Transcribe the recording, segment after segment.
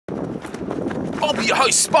be your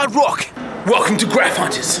host, Spud Rock. Welcome to Graff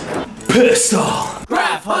Hunters. Perth style.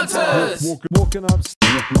 Graff Hunters! Walking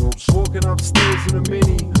upstairs in a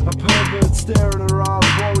mini, a pervert staring at her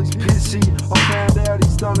ass while he's pissy. I found out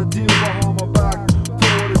he's done a deal behind my back.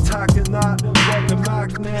 Forward attacking that like a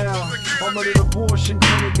Mac now. I'm at an abortion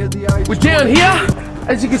clinic at the age. We're down here,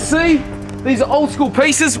 as you can see. These are old school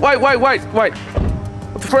pieces. Wait.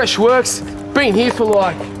 The Fresh Works. Been here for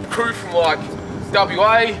like crew from like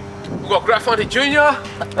WA. We've got Graff Hunter Jr.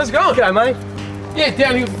 How's it going? G'day, mate. Yeah,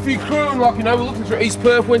 down here with a few crew, and like, you know, we're looking through East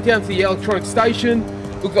Perth, went down to the electronic station,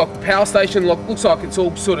 looked like a power station, like, looks like it's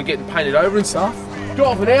all sort of getting painted over and stuff.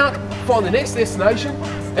 Driving out, find the next destination,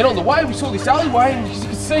 and on the way we saw this alleyway, and as you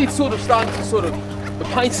can see, it's sort of starting to the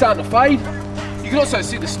paint's starting to fade. You can also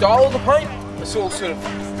see the style of the paint. It's all sort of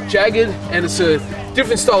jagged, and it's a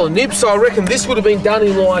different style of nib, so I reckon this would have been done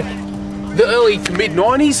in like the early to mid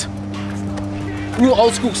 90s. Real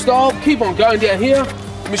old school style. Keep on going down here.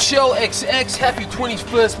 Michelle XX, happy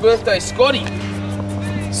 21st birthday, Scotty.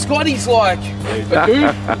 Scotty's like a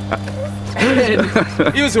dude.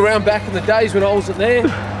 And he was around back in the days when I wasn't there.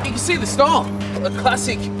 You can see the style. A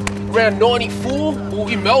classic around 94,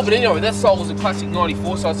 or in Melbourne anyway, that style was a classic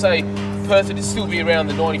 94, so I'd say Perth would still be around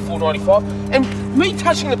the 94, 95. And me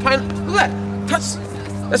touching the paint, look at that.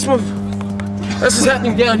 That's what's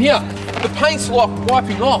happening down here. The paint's like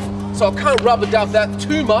wiping off, so I can't rubber dub that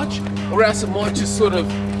too much, or else it might just sort of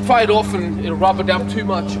fade off and it'll rubber dub too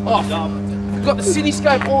much off. We've got the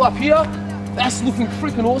cityscape all up here. That's looking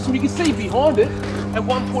freaking awesome. You can see behind it, at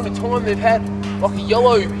one point in time they've had like a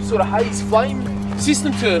yellow sort of haze flame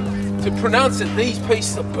system to pronounce that these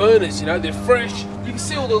pieces are burners, you know, they're fresh. You can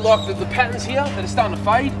see all the patterns here that are starting to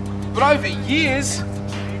fade. But over years,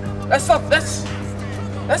 that's like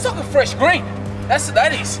a fresh green. That's what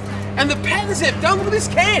that is. And the patterns they've done, look at this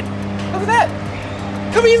can. Look at that.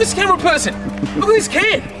 Come here, this camera person. Look at this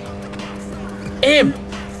can.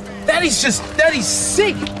 That is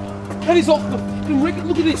sick. That is off the fucking record.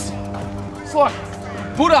 Look at this. It's like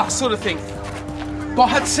Buddha sort of thing.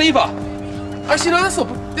 Bhagat Siva. Actually, no, that's like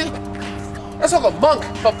a monk.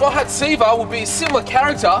 But Bhagat Siva would be a similar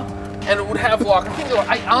character, and it would have like, I think there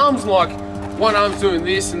are 8 arms, like one arm's doing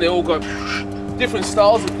this, and they all go different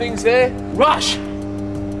styles of things there. Rush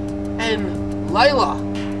and Layla.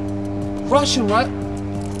 Russian, right?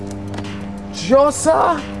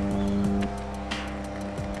 Josa,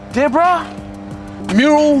 Deborah.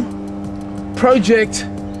 Mural project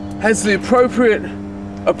has the appropriate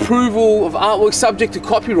approval of artwork subject to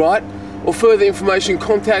copyright or further information.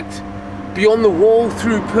 Contact Beyond the Wall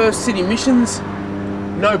through Perth City Missions.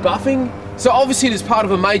 No buffing. So obviously it is part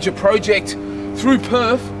of a major project through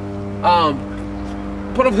Perth.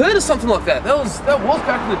 But I've heard of something like that. That was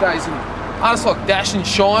back in the days, and artists like Dash and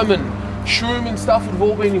Shime and Shroom and stuff would have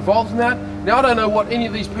all been involved in that. Now I don't know what any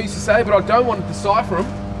of these pieces say, but I don't want to decipher them.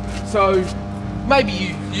 So maybe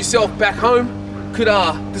you yourself back home could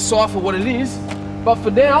decipher what it is. But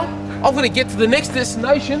for now, I've got to get to the next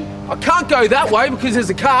destination. I can't go that way because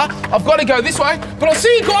there's a car. I've got to go this way. But I'll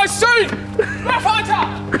see you guys soon. Graff Hunter!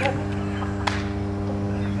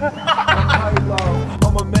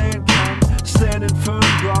 I'm a man cunt, standing firm,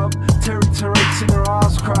 bruv. Terry Terry's in her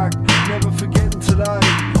ass crack. Never forgetting today,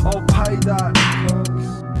 I'll pay that.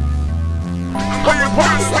 I'm a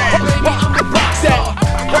rockstar, baby, I'm a rockstar.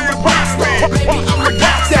 I'm a rockstar, baby, I'm a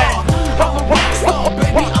rockstar. I'm a rockstar,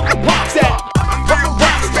 baby, I'm a rockstar. I'm a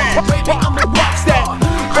rockstar, baby, I'm a rockstar.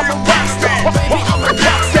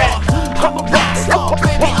 I'm a rockstar,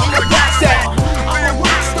 baby, I'm a rockstar. I'm a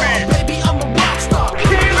rockstar, baby, I'm a rockstar. I'm a rockstar, baby, I'm a rockstar.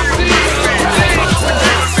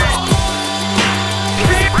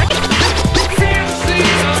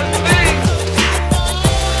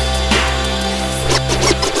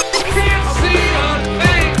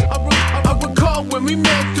 I recall when we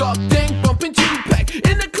met up, then bumping two-pack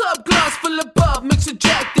in the club, glass full of bub, mix a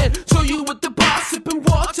jack, then saw you with the bar sipping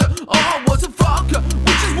water. Oh, was it vodka?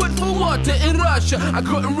 Which is word for water in Russia. I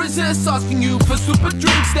couldn't resist asking you for super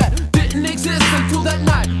drinks that didn't exist until that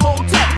night. Hold tight.